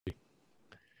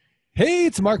Hey,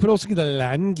 it's Mark Podolsky, the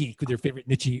Land Geek, with your favorite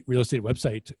niche real estate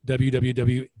website,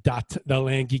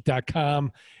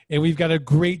 www.thelandgeek.com. And we've got a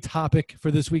great topic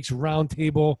for this week's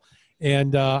roundtable.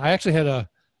 And I actually had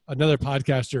another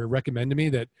podcaster recommend to me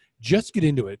that just get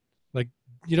into it. Like,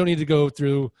 you don't need to go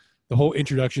through the whole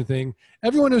introduction thing.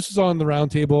 Everyone who's on the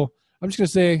roundtable, I'm just going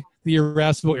to say the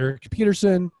irascible Eric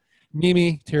Peterson,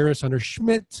 Mimi, Terrace Hunter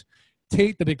Schmidt,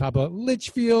 Tate, the Big Papa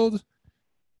Litchfield,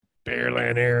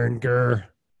 Bearland Aaron Gurr,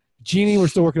 Jeannie, we're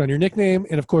still working on your nickname.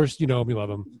 And of course, you know, we love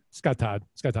him. Scott Todd,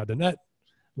 ScottTodd.net,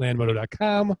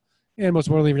 landmoto.com. And most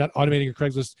importantly, if you're not automating your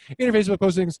Craigslist and your Facebook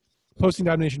postings,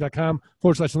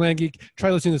 postingdomination.com/landgeek.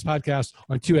 Try listening to this podcast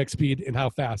on 2x speed and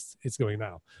how fast it's going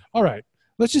now. All right,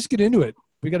 let's just get into it.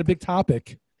 We got a big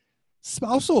topic,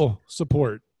 spousal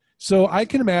support. So I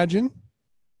can imagine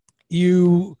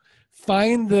you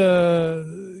find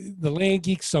the Land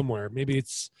Geek somewhere. Maybe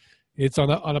it's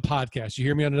on a podcast. You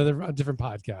hear me on a different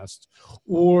podcast,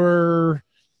 or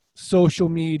social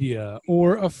media,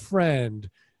 or a friend.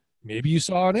 Maybe you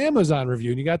saw an Amazon review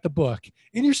and you got the book,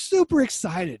 and you're super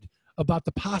excited about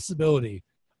the possibility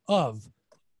of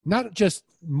not just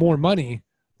more money,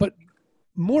 but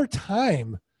more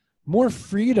time, more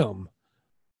freedom,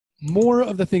 more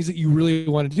of the things that you really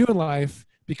want to do in life,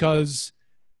 because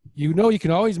you know you can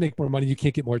always make more money. You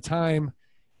can't get more time.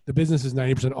 The business is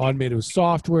 90% automated with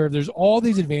software. There's all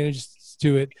these advantages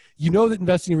to it. You know that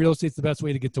investing in real estate is the best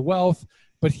way to get to wealth,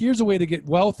 but here's a way to get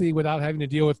wealthy without having to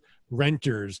deal with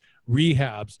renters,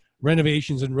 rehabs,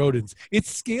 renovations, and rodents.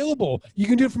 It's scalable. You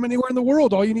can do it from anywhere in the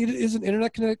world. All you need is an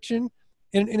internet connection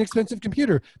and an inexpensive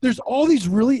computer. There's all these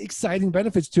really exciting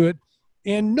benefits to it,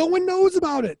 and no one knows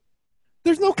about it.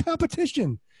 There's no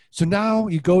competition. So now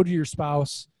you go to your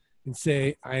spouse and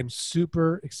say, I am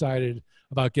super excited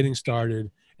about getting started.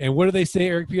 And what do they say,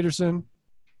 Eric Peterson?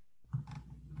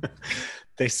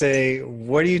 They say,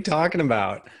 what are you talking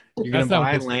about? You're going to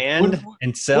buy land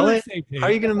and sell it? How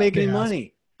are you going to make any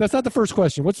money? That's not the first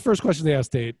question. What's the first question they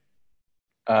asked, Tate?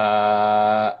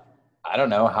 I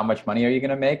don't know. How much money are you going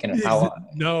to make? And how?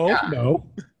 No.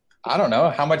 I don't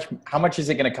know. How much is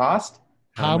it going to cost?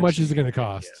 How much is it going to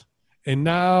cost? Yeah. And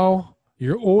now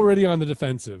you're already on the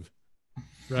defensive,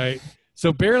 right?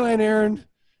 So Bearland Aaron,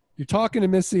 you're talking to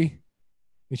Missy,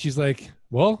 and she's like,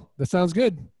 well, that sounds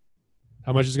good.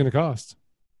 How much is it going to cost?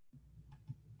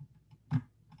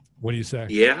 What do you say?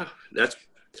 Yeah, that's,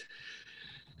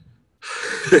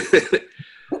 I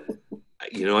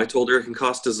told her it can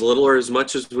cost as little or as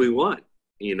much as we want,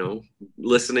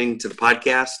 listening to the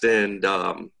podcast. And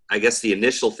I guess the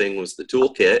initial thing was the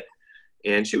toolkit,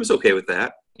 and she was okay with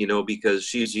that, because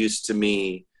she's used to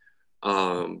me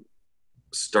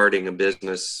starting a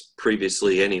business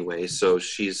previously anyway. So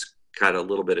she's got a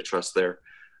little bit of trust there,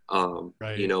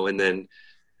 right. And then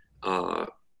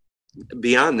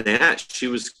beyond that, she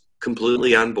was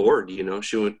completely on board.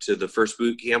 She went to the first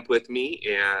boot camp with me,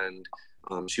 and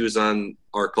she was on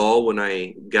our call when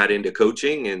I got into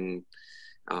coaching, and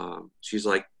she's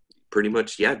like, pretty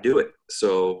much, yeah, do it.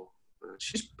 So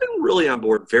she's been really on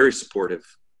board, very supportive.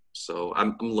 So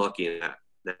I'm lucky in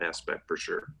that aspect for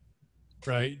sure.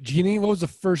 Right. Jeannie, what was the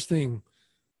first thing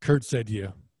Kurt said to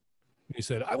you? He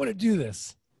said, I want to do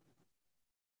this.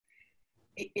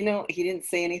 He didn't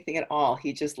say anything at all.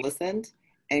 He just listened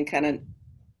and kind of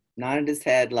nodded his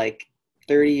head, like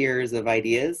 30 years of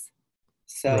ideas.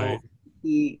 So right.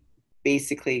 He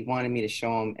basically wanted me to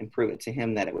show him and prove it to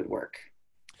him that it would work.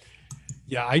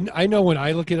 Yeah, I know when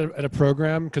I look at a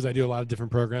program, because I do a lot of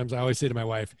different programs, I always say to my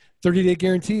wife, 30-day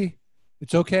guarantee.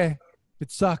 It's okay. It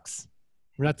sucks.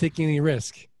 We're not taking any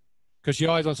risk. Because she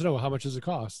always wants to know, well, how much does it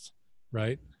cost?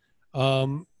 Right?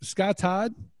 Scott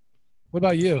Todd, what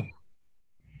about you?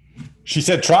 She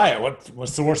said, try it.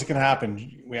 What's the worst that can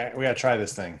happen? We got to try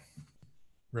this thing.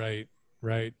 Right.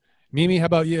 Mimi, how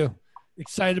about you?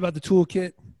 Excited about the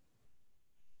toolkit?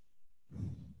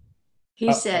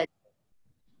 He said,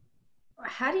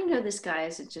 how do you know this guy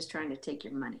isn't just trying to take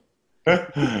your money?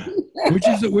 which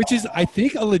is, I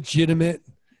think, a legitimate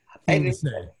thing to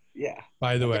say. Yeah.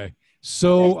 By the way.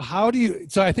 So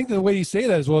I think the way you say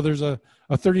that is, well, there's a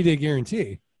 30-day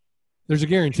guarantee. There's a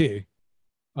guarantee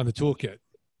on the toolkit.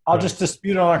 I'll just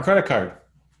dispute it on our credit card.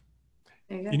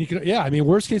 And you can,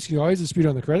 worst case, you can always dispute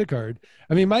on the credit card.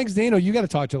 Mike Zdeno, you got to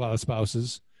talk to a lot of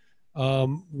spouses.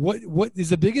 What is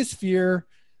the biggest fear?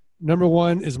 Number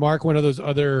one, is Mark one of those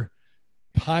other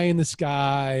pie in the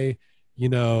sky,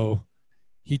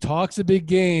 he talks a big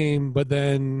game, but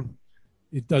then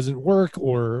it doesn't work?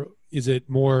 Or is it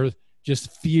more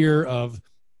just fear of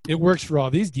it works for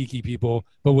all these geeky people,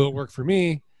 but will it work for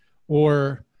me?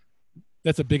 Or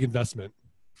that's a big investment,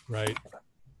 right?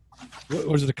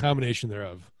 Or is it a combination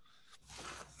thereof?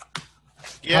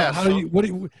 Yeah. How do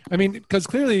you, I mean, because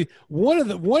clearly one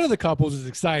of the couples is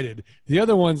excited. The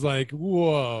other one's like,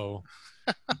 whoa,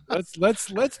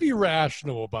 let's be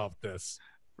rational about this.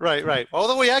 Right.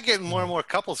 Although we are getting more and more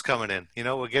couples coming in,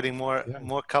 we're getting more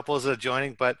couples that are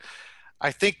joining, but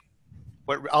I think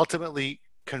what ultimately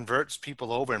converts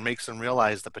people over and makes them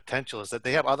realize the potential is that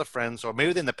they have other friends, or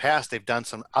maybe in the past they've done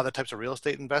some other types of real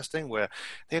estate investing where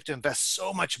they have to invest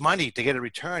so much money to get a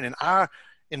return, and our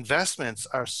investments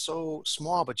are so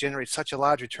small but generate such a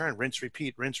large return, rinse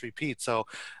repeat. So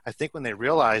I think when they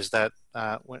realize that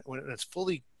when it's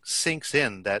fully sinks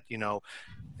in that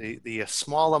the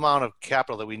small amount of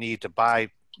capital that we need to buy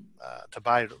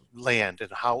land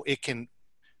and how it can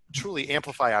truly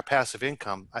amplify our passive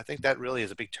income, I think that really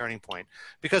is a big turning point.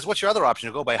 Because what's your other option?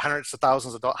 To go buy hundreds of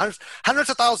thousands of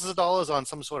dollars on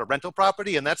some sort of rental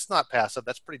property, and that's not passive.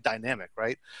 That's pretty dynamic,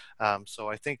 right? So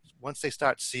I think once they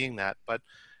start seeing that, but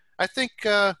I think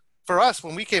for us,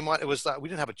 when we came on, it was we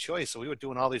didn't have a choice, so we were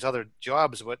doing all these other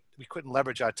jobs, but we couldn't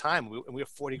leverage our time. We were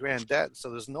 40 grand debt, so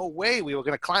there's no way we were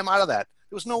going to climb out of that.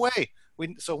 There was no way.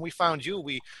 So when we found you,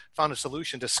 we found a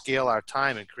solution to scale our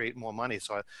time and create more money.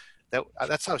 So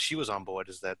that's how she was on board,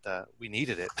 is that we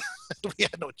needed it. We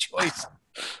had no choice.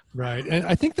 Right. And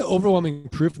I think the overwhelming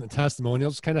proof in the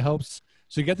testimonials kind of helps.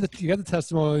 So you got the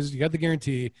testimonials, you got the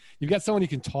guarantee, you've got someone you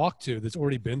can talk to that's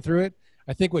already been through it.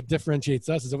 I think what differentiates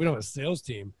us is that we don't have a sales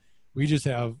team. We just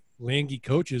have Land Geek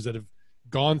coaches that have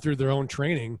gone through their own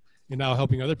training and now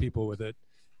helping other people with it,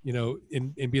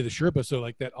 and be the Sherpa. So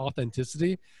like that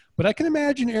authenticity. But I can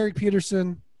imagine Eric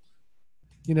Peterson,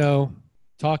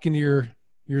 talking to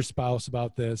your spouse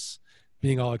about this,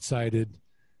 being all excited.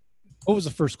 What was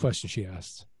the first question she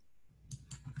asked?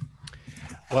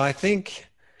 Well, I think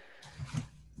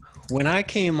when I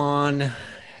came on,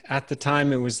 at the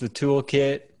time it was the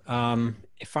toolkit.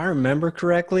 If I remember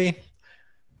correctly,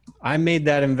 I made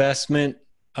that investment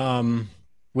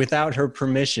without her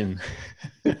permission.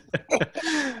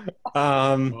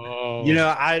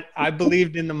 I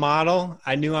believed in the model.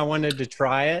 I knew I wanted to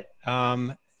try it.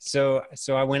 So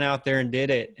I went out there and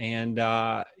did it. And,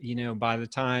 by the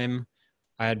time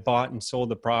I had bought and sold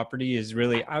the property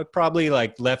I probably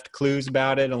left clues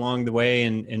about it along the way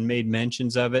and made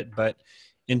mentions of it. But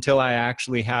until I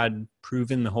actually had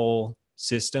proven the whole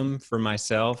system for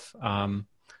myself,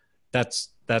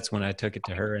 that's when I took it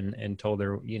to her and told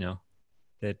her,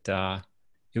 that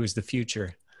it was the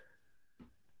future.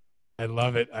 I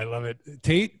love it.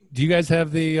 Tate, do you guys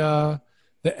have the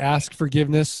ask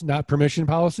forgiveness, not permission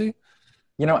policy?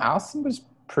 Allison was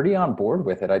pretty on board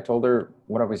with it. I told her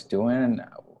what I was doing,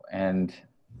 and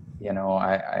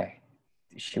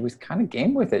she was kind of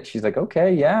game with it. She's like,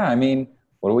 okay, yeah, I mean,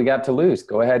 what do we got to lose?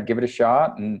 Go ahead, give it a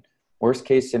shot. And worst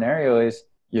case scenario is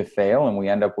you fail and we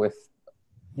end up with,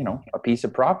 a piece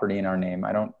of property in our name.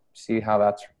 I don't see how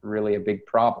that's really a big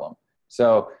problem.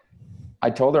 So I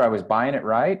told her I was buying it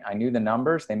right. I knew the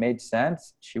numbers. They made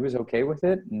sense. She was okay with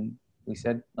it. And we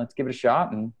said, let's give it a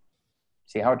shot and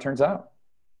see how it turns out.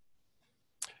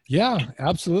 Yeah,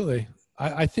 absolutely.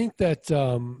 I think that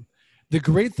the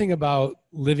great thing about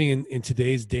living in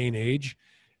today's day and age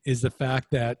is the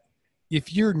fact that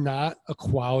if you're not a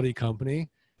quality company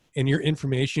and your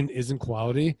information isn't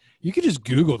quality, you can just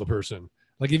Google the person.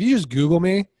 Like if you just Google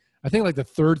me, I think the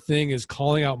third thing is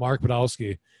calling out Mark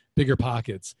Podolsky, Bigger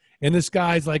Pockets. And this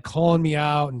guy's calling me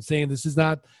out and saying this is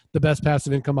not the best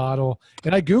passive income model.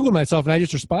 And I Googled myself and I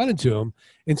just responded to him.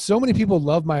 And so many people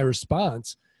love my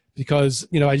response because,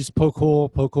 I just poke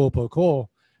hole.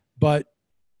 But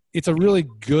it's a really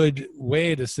good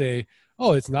way to say,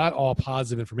 oh, it's not all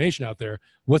positive information out there.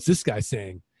 What's this guy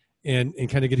saying? And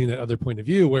kind of getting that other point of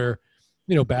view where,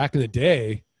 back in the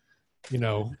day,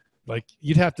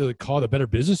 you'd have to call the Better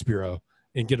Business Bureau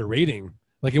and get a rating.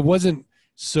 It wasn't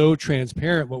so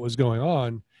transparent what was going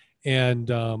on. And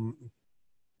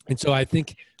so I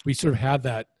think we sort of have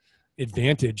that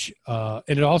advantage. And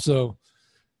it also,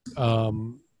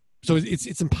 so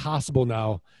it's impossible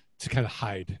now to kind of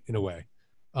hide in a way,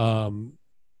 to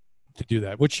do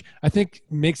that, which I think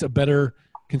makes a better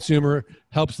consumer,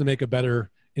 helps to make a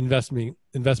better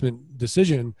investment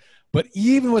decision. But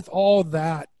even with all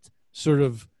that sort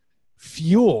of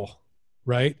fuel,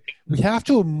 right, we have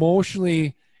to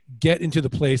emotionally get into the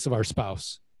place of our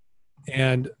spouse.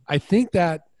 And I think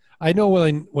that I know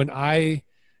when I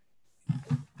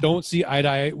don't see eye to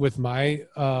eye with my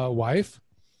wife,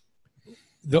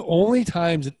 the only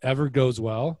times it ever goes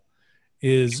well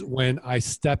is when I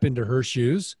step into her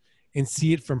shoes and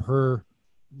see it from her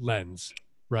lens,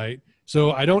 right?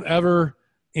 So I don't ever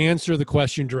answer the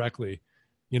question directly,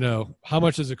 how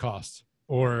much does it cost?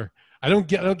 Or I don't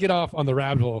get off on the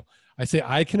rabbit hole. I say,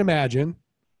 I can imagine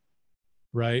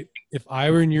right? If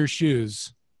I were in your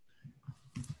shoes,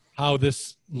 how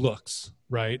this looks,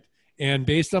 right? And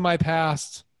based on my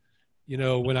past, you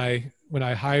know, when I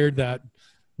hired that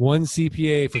one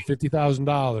CPA for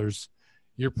 $50,000,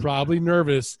 you're probably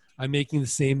nervous I'm making the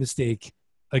same mistake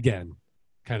again,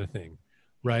 kind of thing,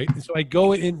 right? And so I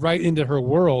go in right into her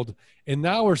world, and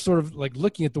now we're sort of like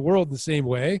looking at the world in the same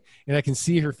way, and I can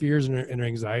see her fears and her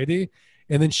anxiety,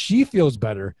 and then she feels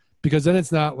better because then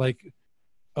it's not like,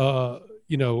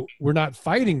 you know, we're not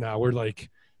fighting now. We're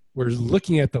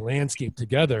looking at the landscape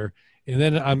together, and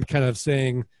then I'm kind of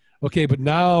saying, okay, but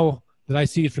now that I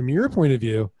see it from your point of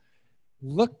view,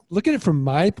 look at it from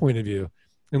my point of view,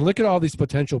 and look at all these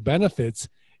potential benefits.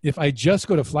 If I just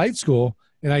go to flight school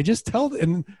and I just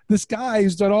and this guy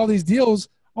who's done all these deals,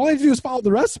 all I have to do is follow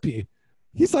the recipe.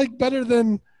 He's like better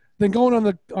than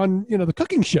going on you know, the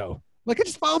cooking show. Like, I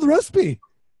just follow the recipe,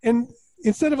 and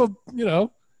instead of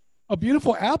a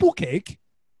beautiful apple cake,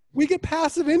 we get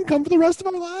passive income for the rest of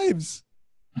our lives.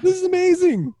 This is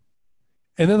amazing.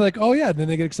 And then like, oh yeah, then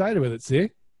they get excited with it.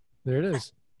 See, there it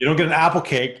is. You don't get an apple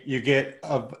cake. You get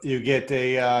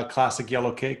a classic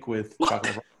yellow cake with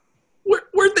chocolate.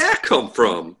 Where'd that come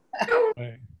from?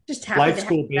 Right. Just Flight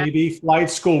school, baby. Flight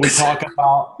school. We talk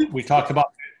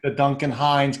about the Duncan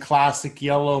Hines classic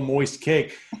yellow moist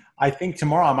cake. I think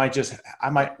tomorrow I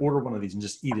might order one of these and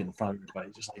just eat it in front of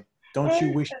everybody. Just like, don't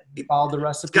you wish you followed the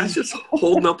recipe? Guy's just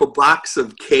holding up a box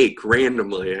of cake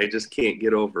randomly. I just can't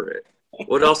get over it.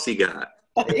 What else you got?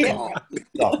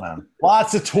 Stuff, man.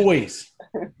 Lots of toys.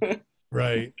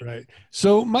 Right.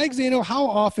 So, Mike Zano, how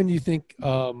often do you think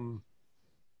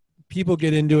people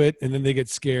get into it and then they get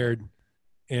scared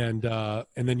and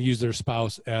then use their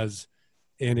spouse as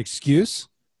an excuse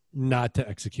not to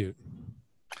execute?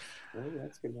 Oh,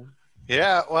 that's a good one.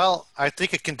 Yeah, well, I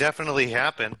think it can definitely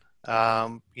happen.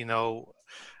 You know,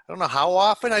 I don't know how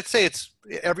often. I'd say it's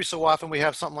every so often we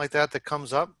have something like that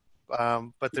comes up.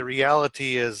 But the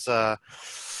reality is,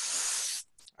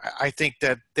 I think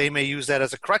that they may use that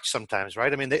as a crutch sometimes,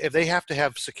 right? I mean, if they have to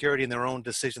have security in their own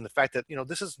decision, the fact that, you know,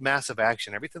 this is massive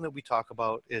action. Everything that we talk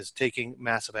about is taking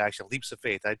massive action, leaps of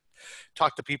faith. I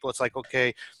talk to people, it's like,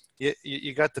 okay,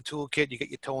 you got the toolkit, you get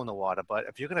your toe in the water, but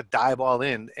if you're going to dive all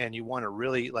in and you want to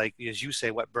really, like, as you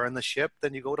say, burn the ship,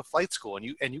 then you go to flight school and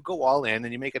you go all in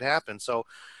and you make it happen. So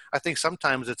I think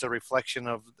sometimes it's a reflection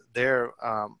of their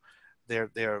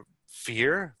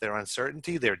fear, their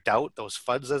uncertainty, their doubt, those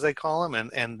FUDs as they call them,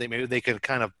 and maybe they can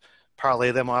kind of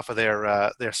parlay them off of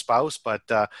their spouse, but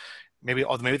maybe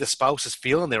the spouse is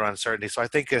feeling their uncertainty. So I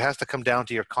think it has to come down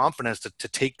to your confidence to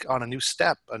take on a new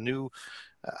step, a new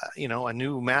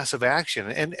massive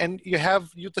action, and you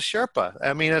have the Sherpa.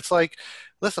 I mean, it's like,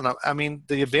 listen, I mean,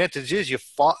 the advantage is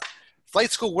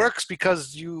flight school works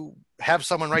because you have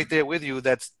someone right there with you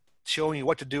that's showing you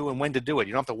what to do and when to do it.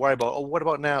 You don't have to worry about, oh, what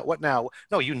about now? What now?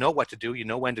 No, you know what to do. You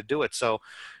know when to do it. So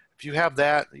if you have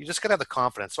that, you just got to have the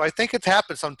confidence. So I think it's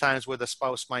happened sometimes where the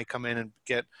spouse might come in and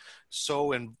get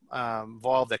so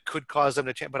involved that could cause them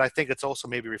to change. But I think it's also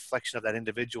maybe a reflection of that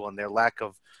individual and their lack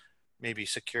of maybe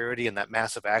security and that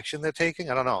massive action they're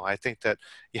taking. I don't know. I think that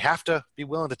you have to be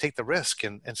willing to take the risk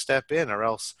and step in, or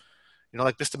else, you know,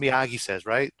 like Mr. Miyagi says,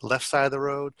 right? Left side of the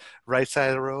road, right side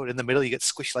of the road. In the middle, you get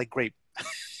squished like grape.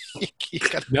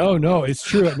 No, it's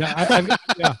true. No, I've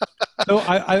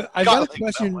got a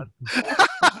question.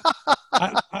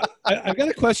 I've got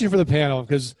a question for the panel,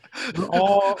 because we're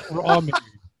all married,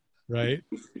 right?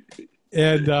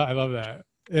 And I love that.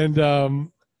 And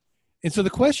so the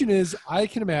question is, I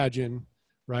can imagine,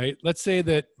 right? Let's say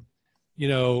that, you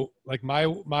know, like my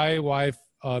wife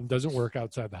doesn't work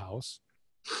outside the house.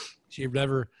 She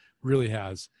never really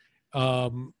has.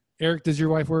 Eric, does your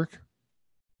wife work?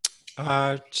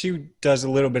 She does a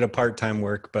little bit of part-time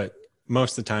work, but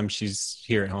most of the time she's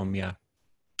here at home. Yeah.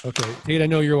 Okay. Tate, I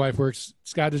know your wife works.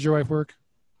 Scott, does your wife work?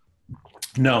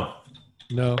 No.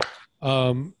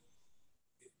 Baron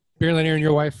Aaron,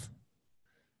 your wife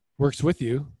works with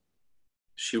you.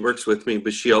 She works with me,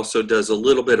 but she also does a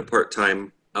little bit of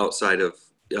part-time outside of,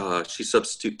 she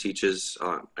substitute teaches,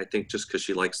 I think just because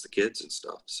she likes the kids and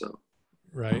stuff. So.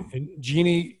 Right. And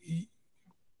Jeannie,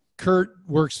 Kurt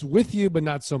works with you, but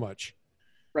not so much.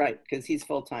 Right, because he's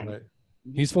full-time. Right.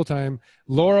 He's full-time.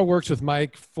 Laura works with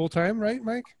Mike full-time, right,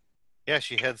 Mike? Yeah,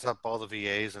 she heads up all the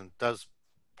VAs and does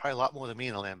probably a lot more than me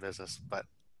in the land business, but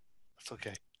that's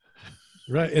okay.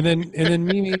 Right. And then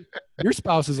Mimi, your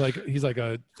spouse is like, he's like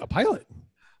a pilot.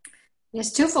 He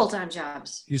has 2 full-time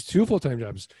jobs. He's 2 full-time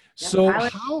jobs. Yep,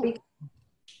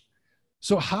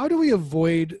 So how do we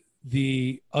avoid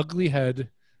the ugly head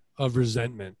of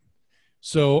resentment?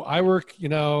 So I work,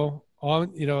 and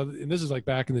this is like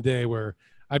back in the day where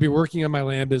I'd be working on my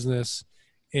land business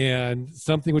and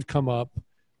something would come up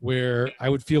where I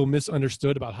would feel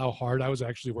misunderstood about how hard I was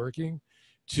actually working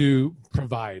to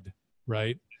provide,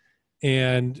 right?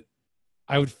 And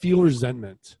I would feel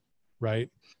resentment, right?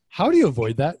 How do you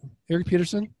avoid that, Eric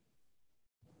Peterson?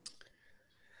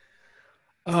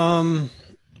 Honestly,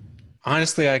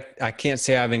 I can't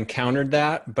say I've encountered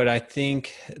that, but I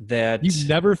think that You've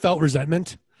never felt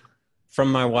resentment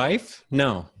from my wife?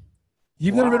 No.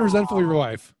 You've never been resentful of your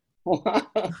wife.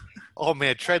 Oh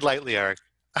man, tread lightly, Eric.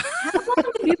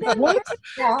 What?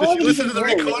 Did you listen to the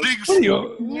recordings?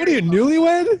 What are you,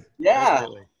 newlywed? Yeah.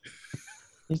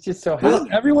 He's just so Doesn't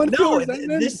happy. everyone feel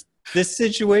resentment? This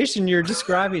situation you're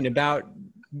describing about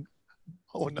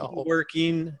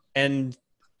working and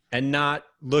not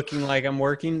looking like I'm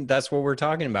working, that's what we're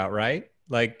talking about, right?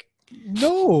 Like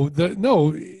no,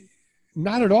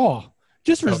 not at all.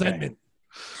 Just resentment.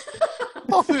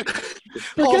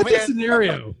 Forget the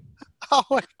scenario.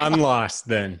 I'm lost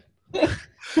then.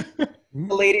 The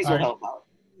ladies will help out.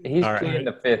 He's pleading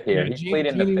the fifth here. He's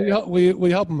pleading the fifth.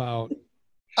 We help him out.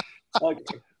 Okay.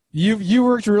 You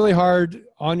worked really hard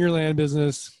on your land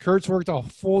business. Kurt's worked a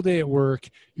full day at work.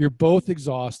 You're both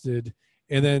exhausted,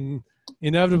 and then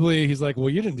inevitably he's like, "Well,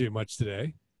 you didn't do much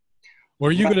today."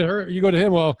 Or you go to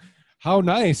him. Well, how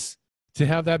nice to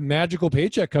have that magical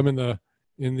paycheck come in the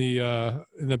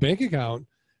bank account.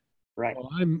 Right.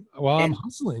 While I'm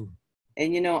hustling.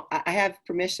 And you know, I have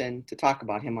permission to talk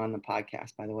about him on the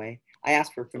podcast, by the way. I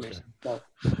asked for permission. So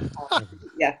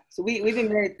yeah. So we've been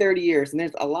married 30 years, and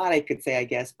there's a lot I could say, I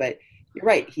guess, but you're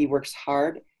right. He works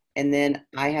hard, and then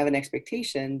I have an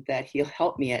expectation that he'll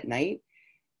help me at night.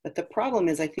 But the problem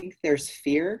is I think there's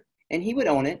fear, and he would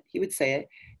own it. He would say it.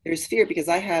 There's fear because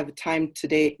I have time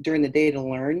today during the day to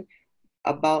learn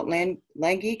about Land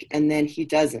Geek, and then he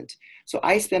doesn't. So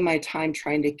I spend my time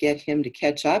trying to get him to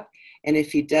catch up. And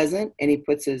if he doesn't, and he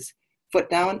puts his foot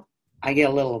down, I get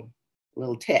a little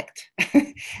ticked.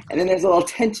 And then there's a little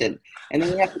tension. And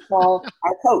then we have to call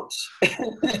our coach.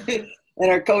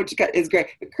 And our coach is great.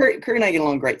 Kurt and I get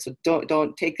along great, so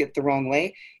don't take it the wrong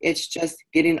way. It's just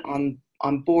getting on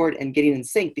board and getting in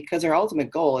sync, because our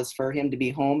ultimate goal is for him to be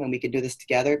home and we can do this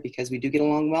together because we do get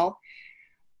along well.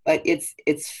 But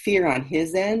it's fear on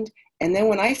his end. And then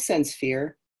when I sense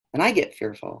fear, and I get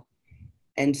fearful.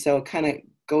 And so it kind of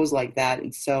goes like that.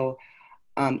 And so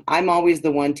I'm always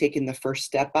the one taking the first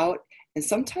step out. And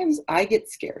sometimes I get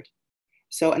scared.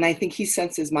 So, and I think he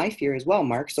senses my fear as well,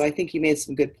 Mark. So I think you made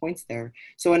some good points there.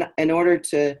 So in order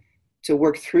to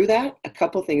work through that, a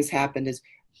couple things happened is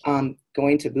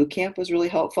going to boot camp was really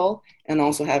helpful, and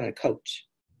also having a coach.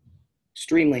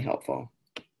 Extremely helpful.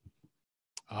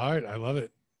 All right. I love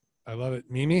it.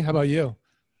 Mimi, how about you?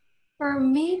 For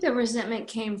me, the resentment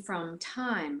came from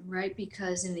time, right?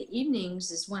 Because in the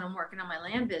evenings is when I'm working on my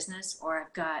land business, or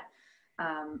I've got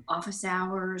office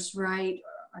hours, right,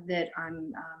 that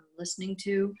I'm listening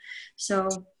to. So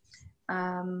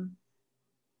I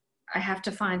have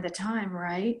to find the time,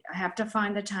 right? I have to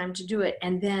find the time to do it.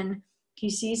 And then he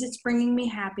sees it's bringing me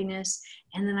happiness,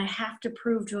 and then I have to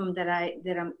prove to him that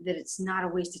it's not a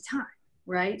waste of time,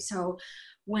 right? So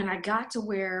when I got to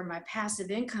where my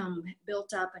passive income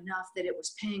built up enough that it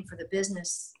was paying for the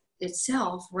business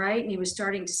itself, right, and he was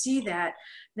starting to see that,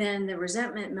 then the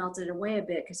resentment melted away a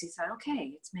bit, because he thought,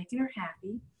 okay, it's making her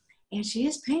happy, and she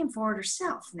is paying for it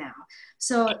herself now.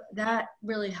 So that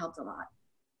really helped a lot.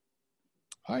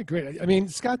 All right, great. I mean,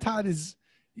 Scott Todd is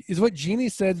what Jeannie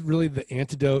said really the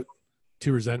antidote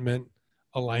to resentment?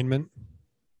 Alignment.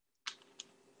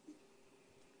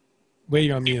 Wait,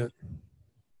 you're on mute.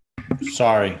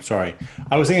 Sorry.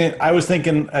 I was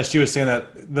thinking as she was saying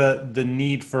that the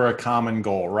need for a common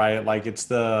goal, right? Like it's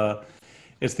the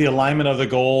alignment of the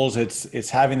goals. It's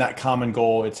having that common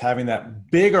goal. It's having that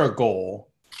bigger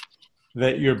goal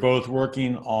that you're both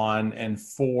working on and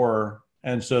for.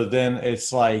 And so then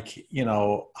it's like, you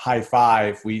know, high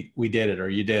five, we did it, or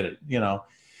you did it, you know.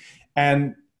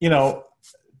 And, you know,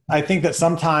 I think that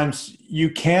sometimes you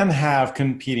can have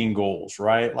competing goals,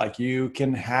 right? Like you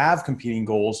can have competing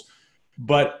goals,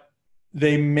 but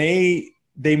they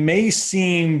may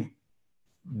seem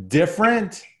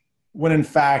different when in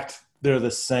fact they're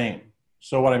the same.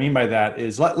 So what I mean by that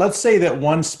is let's say that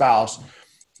one spouse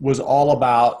was all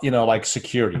about, you know, like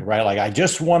security, right? Like I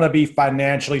just want to be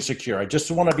financially secure. I just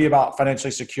want to be about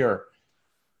financially secure.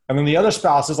 And then the other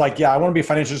spouse is like, yeah, I want to be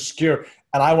financially secure,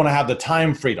 and I want to have the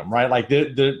time freedom, right? Like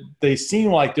they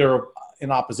seem like they're in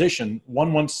opposition.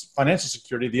 One wants financial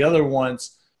security, the other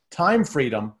wants time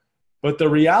freedom. But the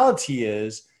reality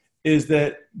is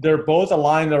that they're both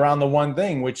aligned around the one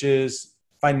thing, which is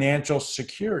financial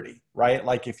security, right?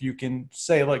 Like if you can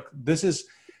say, like, this is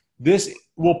this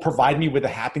will provide me with the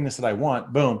happiness that I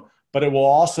want. Boom. But it will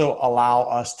also allow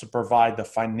us to provide the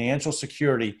financial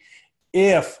security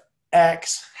if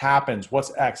X happens.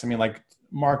 What's X? I mean, like,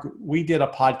 Mark, we did a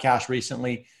podcast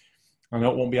recently. I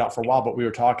know it won't be out for a while, but we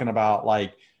were talking about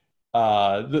like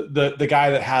the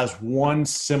guy that has one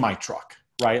semi truck,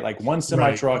 right? Like one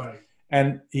semi truck. Right.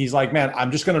 And he's like, man,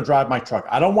 I'm just going to drive my truck.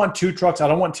 I don't want 2 trucks. I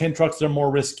don't want 10 trucks. They're more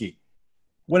risky.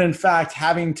 When in fact,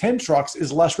 having 10 trucks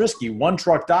is less risky. 1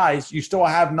 truck dies, you still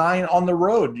have 9 on the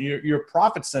road. Your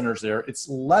profit center's there. It's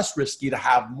less risky to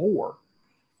have more.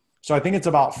 So I think it's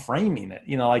about framing it.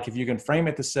 You know, like if you can frame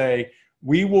it to say,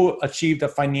 we will achieve the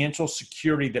financial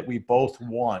security that we both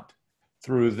want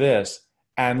through this.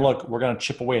 And look, we're going to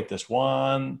chip away at this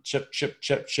one chip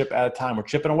at a time. We're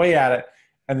chipping away at it.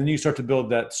 And then you start to build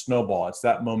that snowball. It's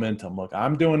that momentum. Look,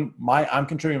 I'm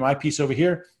contributing my piece over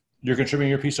here. You're contributing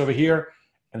your piece over here.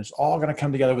 And it's all going to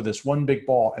come together with this one big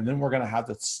ball. And then we're going to have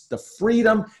the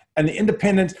freedom and the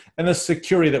independence and the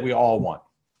security that we all want.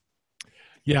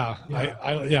 Yeah.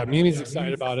 Mimi's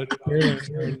excited about it.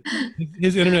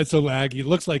 His internet's so laggy. It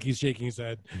looks like he's shaking his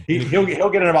head. He'll get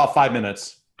it in about 5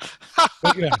 minutes.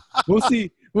 Yeah, we'll see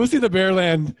the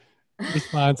Bearland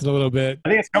response in a little bit. I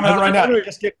think it's coming out right now.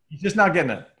 He's just not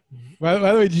getting it. By the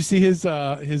way, did you see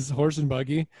his horse and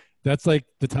buggy? That's like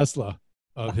the Tesla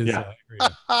of his area.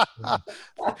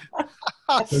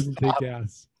 Doesn't take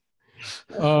gas.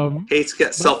 It's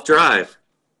got self-drive.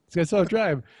 It's got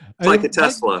self-drive. It's like a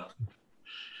Tesla.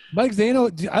 Mike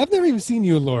Zano, I've never even seen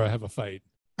you and Laura have a fight.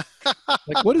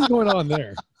 Like, what is going on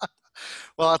there?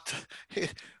 Well,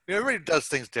 everybody does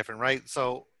things different, right?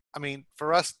 So, I mean,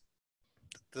 for us,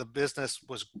 the business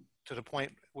was to the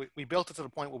point, we built it to the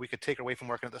point where we could take it away from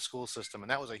working at the school system.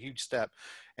 And that was a huge step.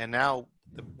 And now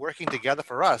working together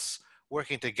for us,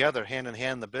 working together hand in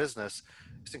hand in the business,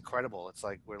 it's incredible. It's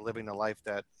like we're living the life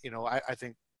that, you know, I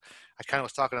think I kind of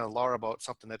was talking to Laura about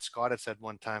something that Scott had said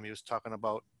one time. He was talking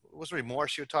about, what was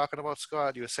remorse you were talking about,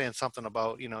 Scott? You were saying something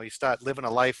about, you know, you start living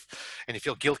a life and you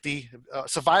feel guilty.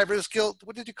 Survivor's guilt.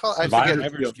 What did you call it?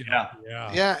 Survivor's guilt.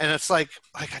 Yeah. And it's like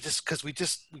because we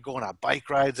go on our bike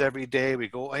rides every day.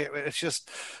 It's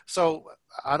just, so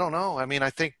I don't know. I mean, I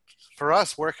think for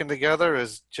us working together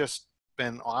has just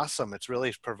been awesome. It's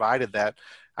really provided that.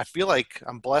 I feel like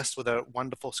I'm blessed with a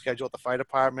wonderful schedule at the fire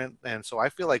department. And so I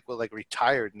feel like we're like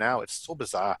retired now. It's so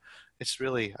bizarre. It's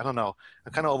really, I don't know.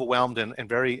 I'm kind of overwhelmed and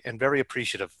very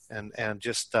appreciative and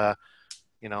just,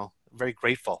 you know, very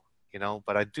grateful, you know,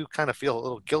 but I do kind of feel a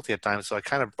little guilty at times. So I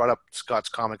kind of brought up Scott's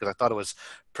comment because I thought it was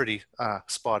pretty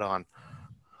spot on.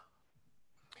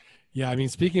 Yeah. I mean,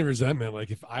 speaking of resentment,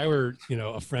 like if I were, you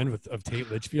know, a friend of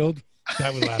Tate Litchfield,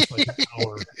 that would last like an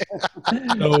hour.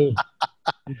 So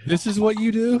this is what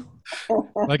you do?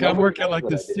 Like I'm working like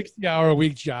this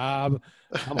 60-hour-a-week job.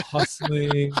 I'm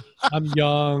hustling. I'm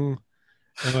young.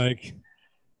 And like,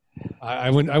 I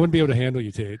wouldn't be able to handle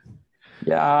you, Tate.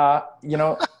 Yeah, you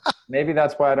know, maybe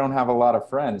that's why I don't have a lot of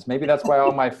friends. Maybe that's why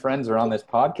all my friends are on this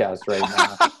podcast right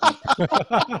now.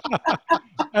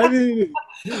 I mean,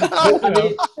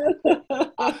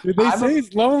 they say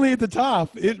it's lonely at the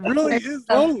top. It really is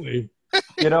lonely.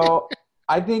 You know,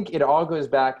 I think it all goes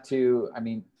back to, I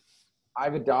mean,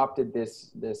 I've adopted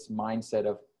this mindset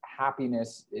of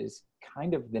happiness is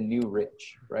kind of the new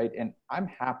rich, right? And I'm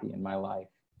happy in my life.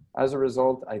 As a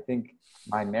result, I think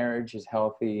my marriage is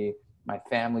healthy. My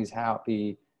family's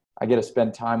happy. I get to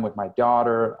spend time with my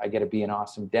daughter. I get to be an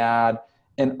awesome dad.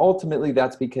 And ultimately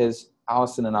that's because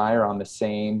Allison and I are on the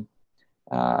same,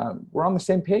 we're on the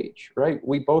same page, right?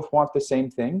 We both want the same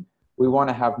thing. We want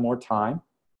to have more time,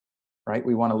 right?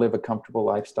 We want to live a comfortable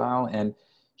lifestyle. And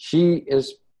she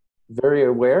is very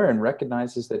aware and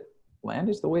recognizes that land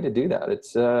is the way to do that.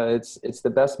 It's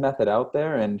the best method out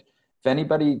there. And if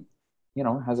anybody, you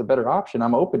know, has a better option,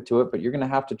 I'm open to it, but you're going to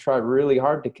have to try really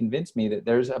hard to convince me that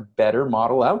there's a better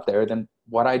model out there than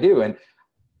what I do. And,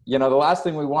 you know, the last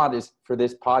thing we want is for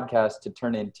this podcast to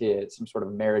turn into some sort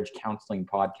of marriage counseling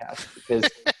podcast, because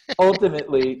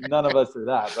ultimately none of us are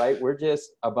that, right? We're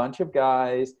just a bunch of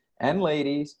guys and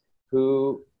ladies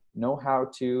who know how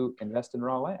to invest in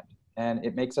raw land, and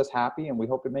it makes us happy, and we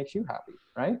hope it makes you happy,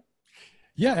 right?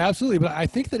 Yeah, absolutely. But I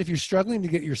think that if you're struggling to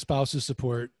get your spouse's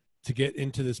support to get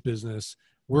into this business,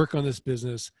 work on this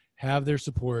business, have their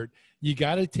support, you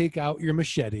got to take out your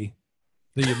machete,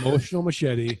 the emotional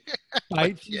machete,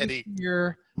 fight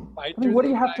here, fight through. What do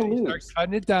you have to lose? Start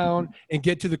cutting it down and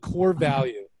get to the core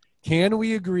value. Can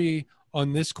we agree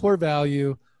on this core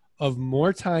value of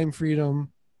more time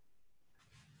freedom?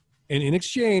 And in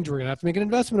exchange, we're going to have to make an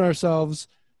investment ourselves,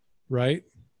 right?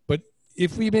 But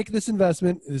if we make this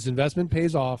investment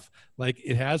pays off like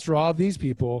it has for all of these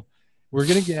people, we're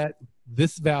going to get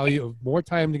this value of more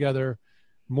time together,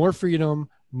 more freedom,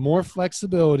 more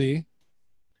flexibility,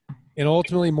 and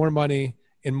ultimately more money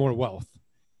and more wealth.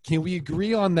 Can we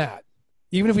agree on that?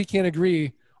 Even if we can't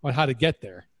agree on how to get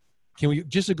there, can we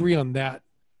just agree on that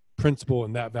principle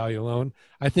and that value alone?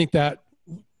 I think that,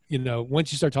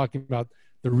 once you start talking about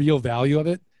the real value of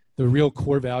it, the real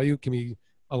core value, can we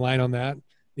align on that?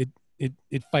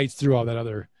 It fights through all that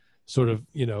other sort of,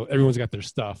 everyone's got their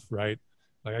stuff, right?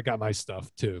 Like I got my stuff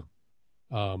too.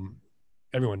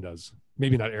 Everyone does.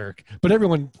 Maybe not Eric, but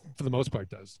everyone for the most part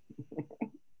does.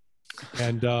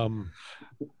 And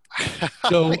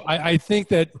so I think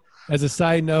that as a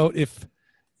side note,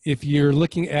 if you're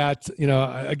looking at,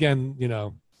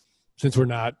 again, since we're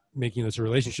not making this a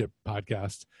relationship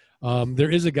podcast,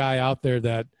 there is a guy out there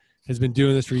that has been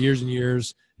doing this for years and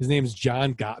years. His name is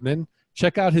John Gottman.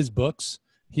 Check out his books.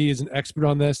 He is an expert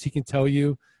on this. He can tell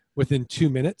you within 2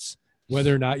 minutes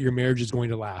whether or not your marriage is going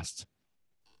to last.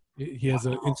 He has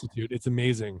an institute. It's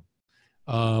amazing,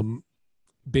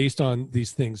 based on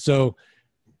these things. So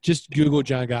just Google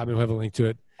John Gottman. We'll have a link to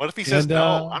it. What if he says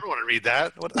no? I don't want to read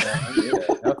that.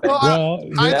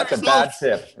 That's a bad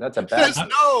tip. That's a bad tip.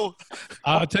 No.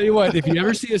 I'll tell you what, if you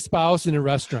ever see a spouse in a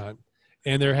restaurant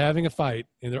and they're having a fight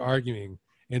and they're arguing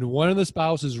and one of the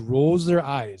spouses rolls their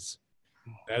eyes,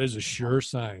 that is a sure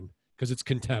sign, because it's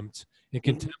contempt. And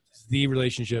contempt is the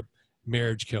relationship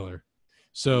marriage killer.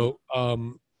 So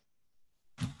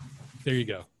there you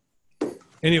go.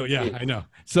 Anyway, yeah, I know.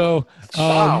 So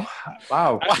wow.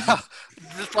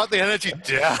 Just brought the energy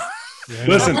down. Yeah,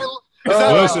 Listen.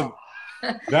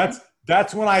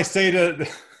 That's when I say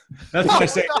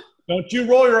don't you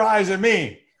roll your eyes at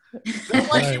me. Is that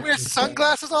why he wears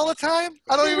sunglasses all the time?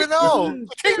 I don't even know.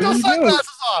 Take those sunglasses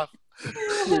off.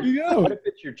 There you go. What if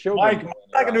it's your children? Mike, I'm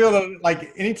not gonna be able to,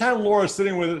 like, anytime Laura's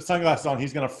sitting with sunglasses on,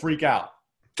 he's gonna freak out.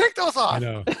 Take those off.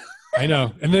 I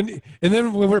know. And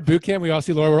then when we're at boot camp, we all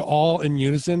see Laura. We're all in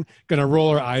unison, gonna roll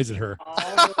our eyes at her.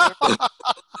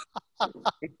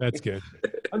 That's good.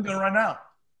 I'm doing it right now.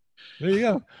 There you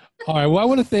go. All right. Well, I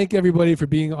want to thank everybody for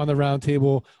being on the round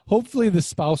table. Hopefully the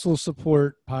spousal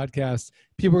support podcast,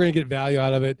 people are going to get value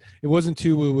out of it. It wasn't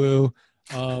too woo-woo.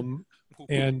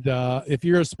 And if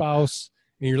you're a spouse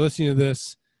and you're listening to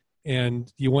this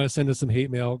and you want to send us some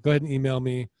hate mail, go ahead and email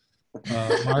me,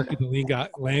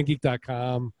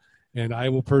 mark@landgeek.com, and I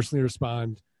will personally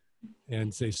respond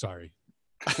and say sorry.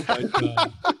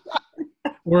 But,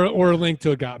 or a link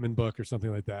to a Gottman book or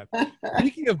something like that.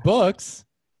 Speaking of books,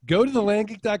 go to the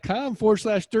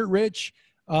landgeek.com/dirtrich.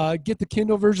 Get the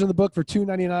Kindle version of the book for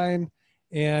 $2.99.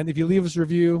 And if you leave us a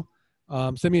review,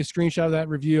 send me a screenshot of that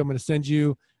review. I'm going to send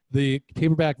you the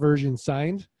paperback version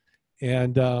signed.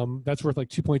 And that's worth like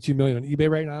 $2.2 million on eBay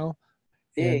right now.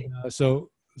 And, so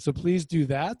please do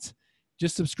that.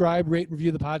 Just subscribe, rate, and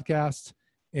review the podcast,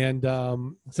 and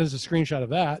send us a screenshot of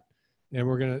that. And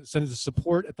we're going to send it to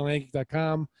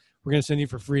support@thelandgeek.com. We're going to send you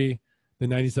for free the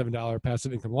 $97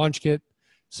 passive income launch kit.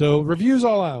 So reviews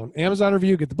all out. Amazon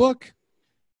review, get the book.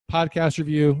 Podcast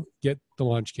review, get the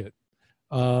launch kit.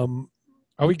 Are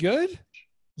we good? Is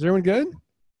everyone good?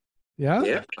 Yeah?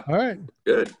 Yeah. All right.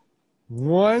 Good.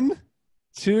 1,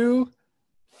 2,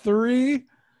 3.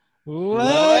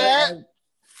 Let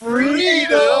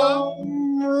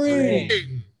freedom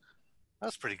ring.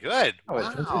 That's pretty good.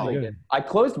 Wow. Really good. I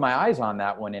closed my eyes on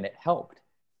that one and it helped.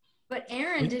 But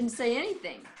Aaron didn't say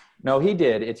anything. No, he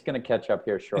did. It's going to catch up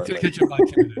here shortly. It's going to catch up by 2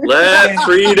 minutes. Let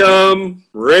freedom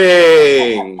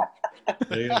ring.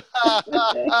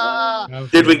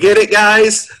 Did we get it,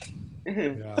 guys?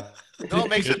 Yeah. No, it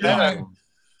makes it better.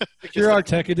 If you're our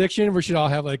tech addiction, we should all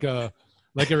have like a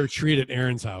retreat at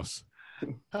Aaron's house.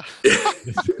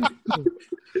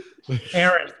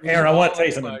 Aaron, I want to tell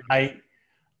you something.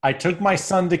 I took my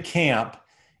son to camp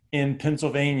in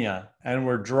Pennsylvania, and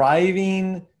we're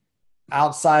driving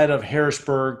outside of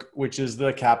Harrisburg, which is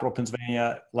the capital of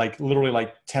Pennsylvania, like literally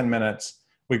like 10 minutes.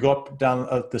 We go up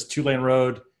down this 2-lane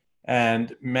road,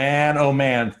 and man, oh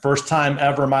man, first time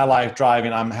ever in my life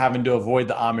driving, I'm having to avoid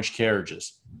the Amish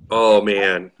carriages. Oh,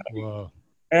 man. Whoa.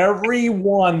 Every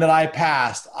one that I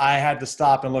passed, I had to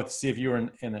stop and look to see if you were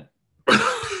in it.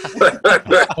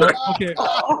 Okay.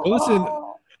 Well, listen,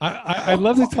 I'd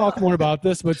love to talk more about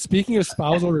this, but speaking of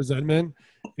spousal resentment,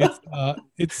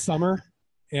 it's summer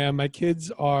and my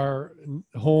kids are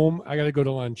home. I got to go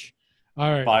to lunch. All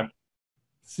right. Bye.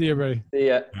 See you, everybody. See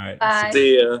ya. All right. Bye.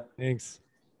 See ya. Thanks.